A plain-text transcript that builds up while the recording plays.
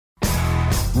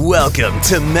Welcome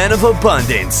to Men of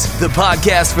Abundance, the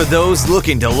podcast for those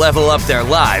looking to level up their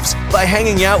lives by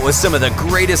hanging out with some of the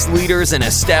greatest leaders and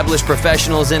established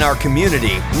professionals in our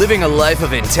community, living a life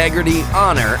of integrity,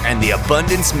 honor, and the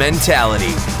abundance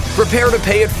mentality. Prepare to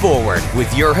pay it forward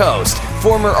with your host,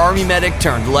 former Army medic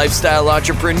turned lifestyle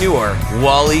entrepreneur,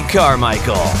 Wally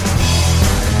Carmichael.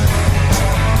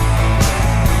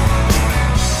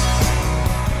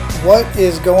 What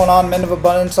is going on, Men of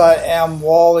Abundance? I am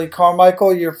Wally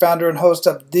Carmichael, your founder and host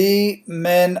of the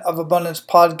Men of Abundance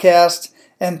podcast,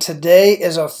 and today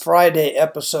is a Friday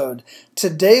episode.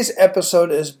 Today's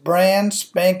episode is brand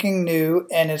spanking new,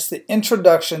 and it's the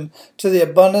introduction to the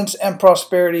Abundance and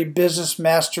Prosperity Business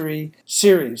Mastery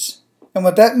series. And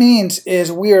what that means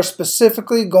is we are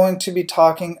specifically going to be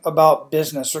talking about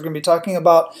business. We're going to be talking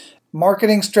about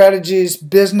marketing strategies,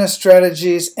 business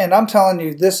strategies, and I'm telling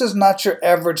you, this is not your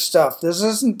average stuff. This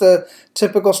isn't the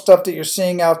typical stuff that you're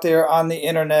seeing out there on the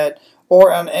internet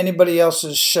or on anybody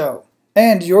else's show.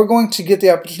 And you're going to get the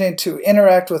opportunity to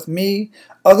interact with me,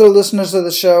 other listeners of the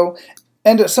show,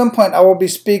 and at some point I will be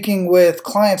speaking with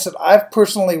clients that I've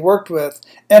personally worked with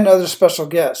and other special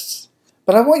guests.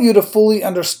 But I want you to fully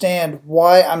understand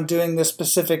why I'm doing this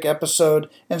specific episode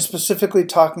and specifically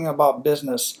talking about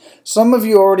business. Some of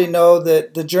you already know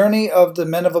that the journey of the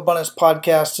Men of Abundance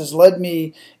podcast has led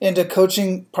me into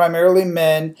coaching primarily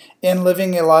men in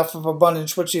living a life of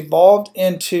abundance, which evolved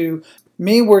into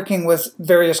me working with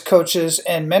various coaches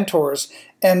and mentors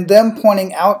and them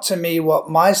pointing out to me what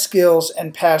my skills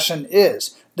and passion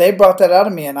is. They brought that out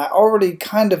of me, and I already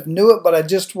kind of knew it, but I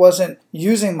just wasn't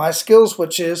using my skills,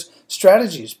 which is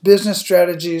strategies, business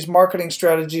strategies, marketing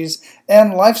strategies,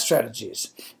 and life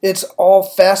strategies. It's all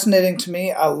fascinating to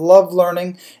me. I love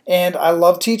learning, and I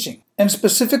love teaching. And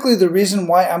specifically, the reason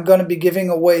why I'm going to be giving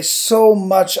away so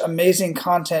much amazing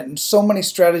content and so many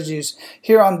strategies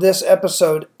here on this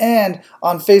episode and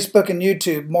on Facebook and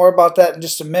YouTube, more about that in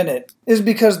just a minute, is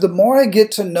because the more I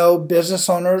get to know business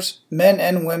owners, men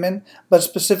and women, but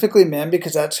specifically men,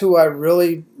 because that's who I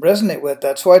really resonate with,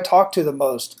 that's who I talk to the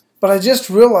most. But I just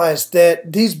realized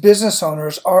that these business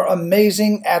owners are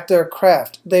amazing at their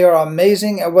craft. They are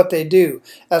amazing at what they do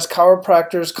as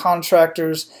chiropractors,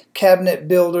 contractors, cabinet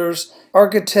builders,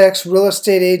 architects, real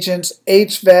estate agents,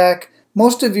 HVAC.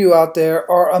 Most of you out there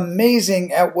are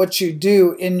amazing at what you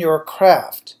do in your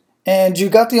craft. And you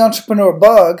got the entrepreneur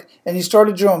bug and you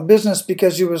started your own business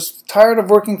because you was tired of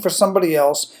working for somebody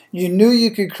else. You knew you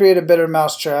could create a better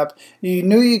mousetrap. You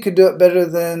knew you could do it better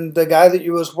than the guy that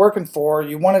you was working for.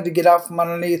 You wanted to get out from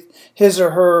underneath his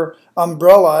or her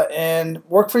umbrella and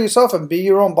work for yourself and be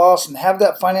your own boss and have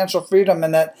that financial freedom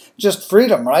and that just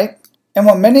freedom, right? And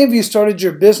when many of you started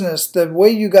your business, the way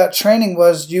you got training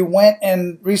was you went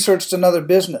and researched another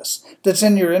business that's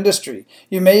in your industry.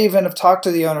 You may even have talked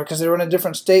to the owner because they were in a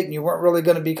different state and you weren't really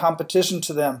going to be competition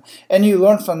to them. And you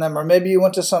learned from them, or maybe you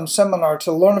went to some seminar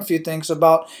to learn a few things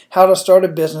about how to start a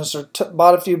business or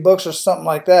bought a few books or something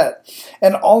like that.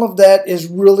 And all of that is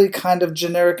really kind of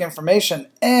generic information.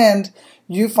 And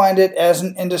you find it as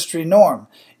an industry norm.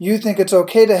 You think it's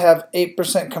okay to have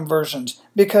 8% conversions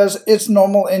because it's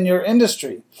normal in your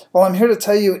industry. Well, I'm here to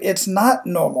tell you it's not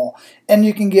normal, and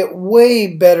you can get way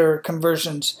better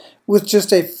conversions with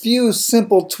just a few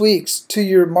simple tweaks to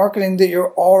your marketing that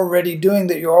you're already doing,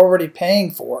 that you're already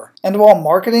paying for. And while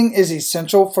marketing is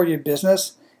essential for your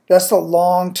business, that's the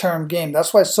long-term game.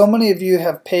 That's why so many of you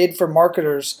have paid for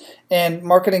marketers and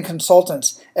marketing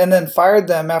consultants and then fired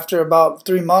them after about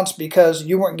 3 months because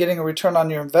you weren't getting a return on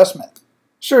your investment.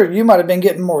 Sure, you might have been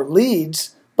getting more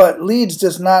leads, but leads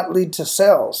does not lead to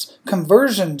sales.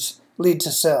 Conversions lead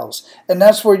to sales. And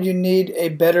that's where you need a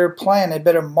better plan, a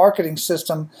better marketing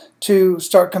system to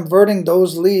start converting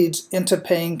those leads into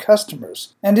paying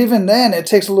customers. And even then, it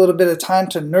takes a little bit of time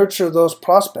to nurture those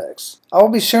prospects. I will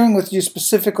be sharing with you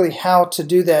specifically how to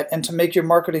do that and to make your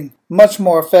marketing much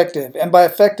more effective. And by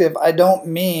effective, I don't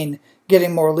mean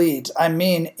getting more leads. I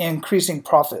mean increasing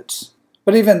profits.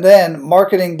 But even then,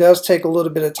 marketing does take a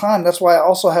little bit of time. That's why I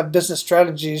also have business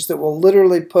strategies that will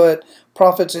literally put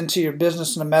profits into your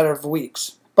business in a matter of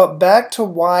weeks. But back to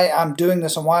why I'm doing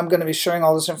this and why I'm going to be sharing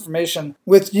all this information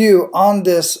with you on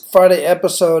this Friday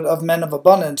episode of Men of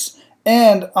Abundance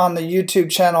and on the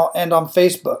YouTube channel and on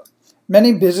Facebook.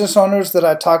 Many business owners that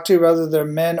I talk to, whether they're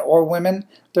men or women,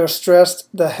 they're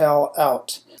stressed the hell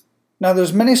out. Now,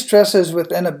 there's many stresses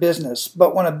within a business,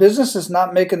 but when a business is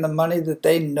not making the money that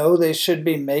they know they should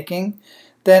be making,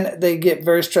 then they get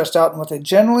very stressed out. And what they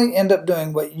generally end up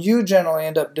doing, what you generally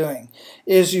end up doing,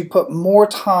 is you put more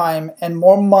time and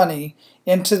more money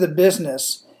into the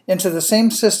business into the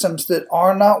same systems that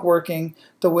are not working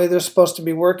the way they're supposed to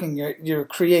be working. Your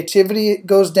creativity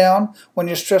goes down. When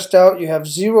you're stressed out, you have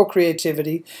zero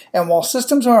creativity. And while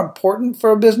systems are important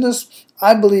for a business,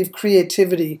 I believe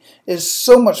creativity is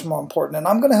so much more important. And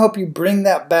I'm going to help you bring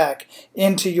that back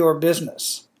into your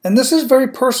business. And this is very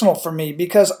personal for me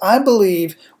because I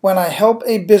believe when I help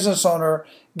a business owner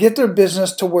get their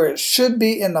business to where it should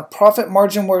be, in the profit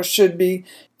margin where it should be,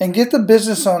 and get the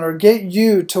business owner, get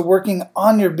you to working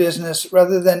on your business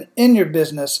rather than in your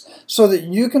business so that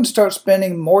you can start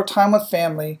spending more time with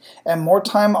family and more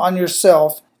time on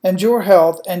yourself and your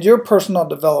health and your personal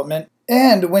development.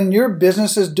 And when your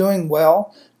business is doing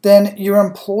well, then your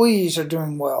employees are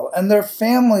doing well and their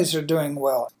families are doing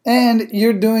well. And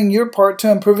you're doing your part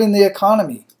to improving the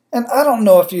economy. And I don't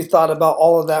know if you thought about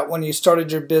all of that when you started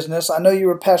your business. I know you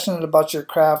were passionate about your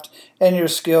craft and your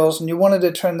skills, and you wanted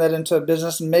to turn that into a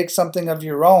business and make something of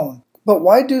your own. But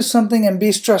why do something and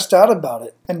be stressed out about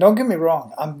it? And don't get me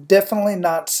wrong, I'm definitely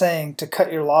not saying to cut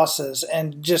your losses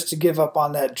and just to give up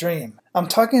on that dream. I'm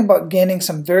talking about gaining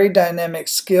some very dynamic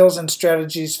skills and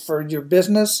strategies for your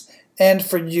business and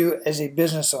for you as a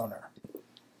business owner.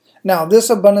 Now, this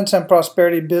Abundance and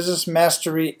Prosperity Business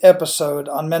Mastery episode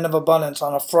on Men of Abundance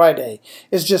on a Friday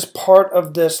is just part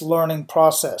of this learning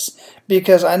process,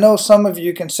 because I know some of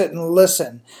you can sit and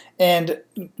listen and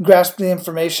grasp the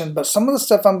information, but some of the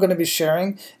stuff I'm going to be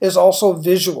sharing is also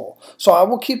visual. So I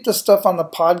will keep the stuff on the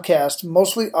podcast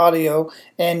mostly audio,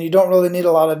 and you don't really need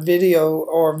a lot of video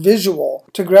or visual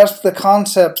to grasp the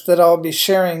concepts that I'll be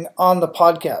sharing on the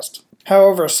podcast.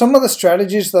 However, some of the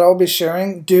strategies that I'll be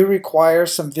sharing do require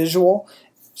some visual,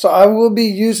 so I will be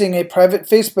using a private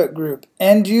Facebook group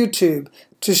and YouTube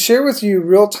to share with you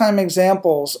real-time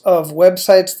examples of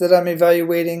websites that I'm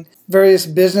evaluating, various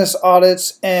business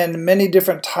audits, and many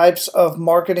different types of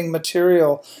marketing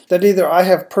material that either I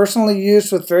have personally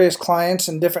used with various clients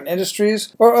in different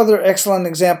industries or other excellent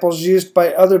examples used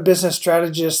by other business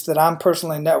strategists that I'm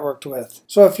personally networked with.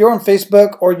 So if you're on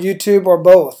Facebook or YouTube or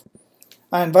both,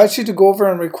 I invite you to go over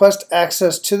and request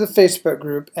access to the Facebook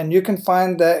group, and you can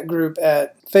find that group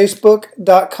at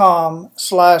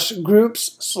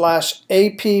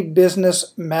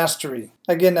facebook.com/groups/AP-business-mastery.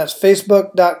 Again, that's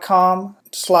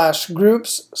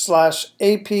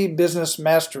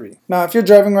facebook.com/groups/AP-business-mastery. Now, if you're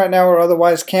driving right now or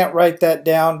otherwise can't write that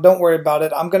down, don't worry about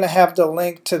it. I'm going to have the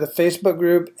link to the Facebook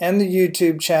group and the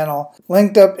YouTube channel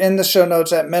linked up in the show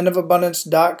notes at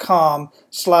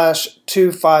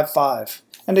menofabundance.com/255.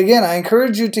 And again, I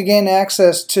encourage you to gain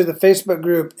access to the Facebook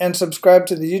group and subscribe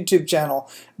to the YouTube channel,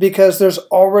 because there's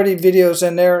already videos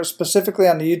in there, specifically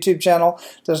on the YouTube channel.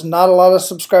 There's not a lot of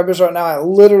subscribers right now. I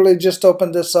literally just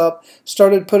opened this up,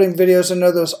 started putting videos in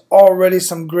there. There's already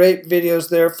some great videos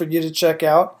there for you to check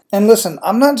out. And listen,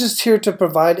 I'm not just here to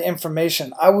provide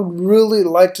information. I would really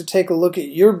like to take a look at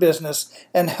your business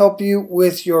and help you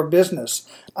with your business.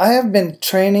 I have been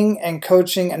training and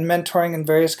coaching and mentoring in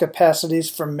various capacities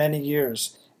for many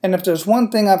years. And if there's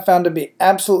one thing I've found to be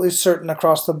absolutely certain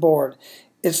across the board,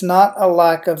 it's not a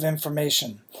lack of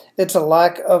information. It's a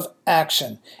lack of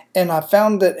action. And I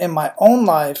found that in my own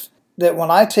life, that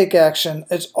when I take action,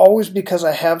 it's always because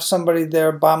I have somebody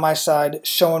there by my side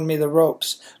showing me the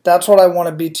ropes. That's what I want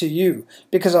to be to you,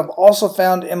 because I've also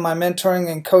found in my mentoring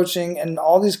and coaching and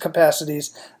all these capacities,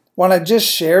 when I just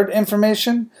shared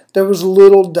information, there was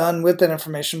little done with that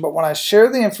information. But when I share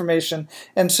the information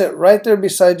and sit right there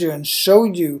beside you and show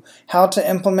you how to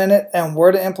implement it and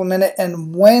where to implement it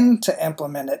and when to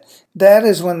implement it, that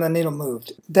is when the needle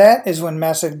moved. That is when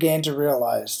massive gains are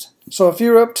realized. So if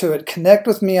you're up to it, connect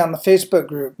with me on the Facebook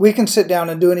group. We can sit down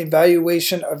and do an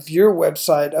evaluation of your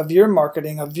website, of your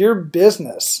marketing, of your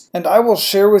business, and I will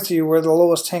share with you where the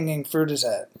lowest hanging fruit is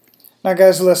at. Now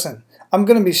guys, listen. I'm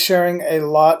going to be sharing a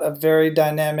lot of very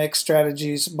dynamic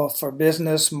strategies, both for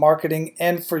business, marketing,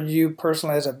 and for you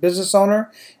personally as a business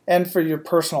owner, and for your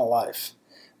personal life.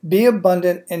 Be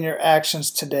abundant in your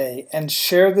actions today, and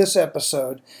share this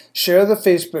episode, share the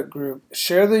Facebook group,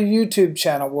 share the YouTube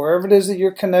channel, wherever it is that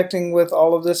you're connecting with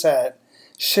all of this at.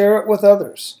 Share it with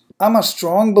others. I'm a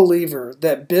strong believer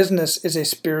that business is a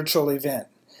spiritual event.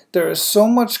 There is so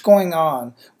much going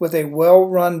on with a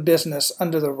well-run business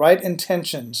under the right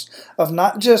intentions of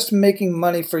not just making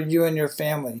money for you and your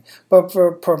family, but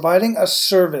for providing a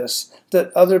service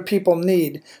that other people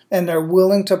need, and they're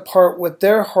willing to part with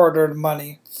their hard-earned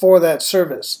money for that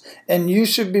service. And you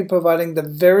should be providing the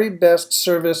very best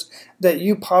service that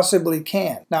you possibly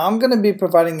can. Now, I'm going to be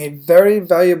providing a very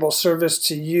valuable service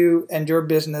to you and your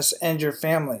business and your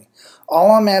family.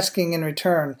 All I'm asking in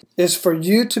return is for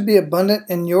you to be abundant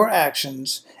in your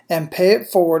actions and pay it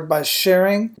forward by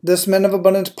sharing this Men of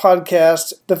Abundance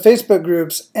podcast, the Facebook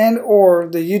groups, and or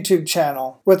the YouTube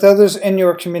channel with others in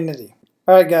your community.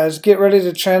 All right, guys, get ready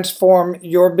to transform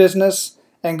your business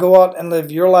and go out and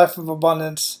live your life of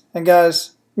abundance. And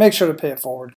guys, make sure to pay it forward.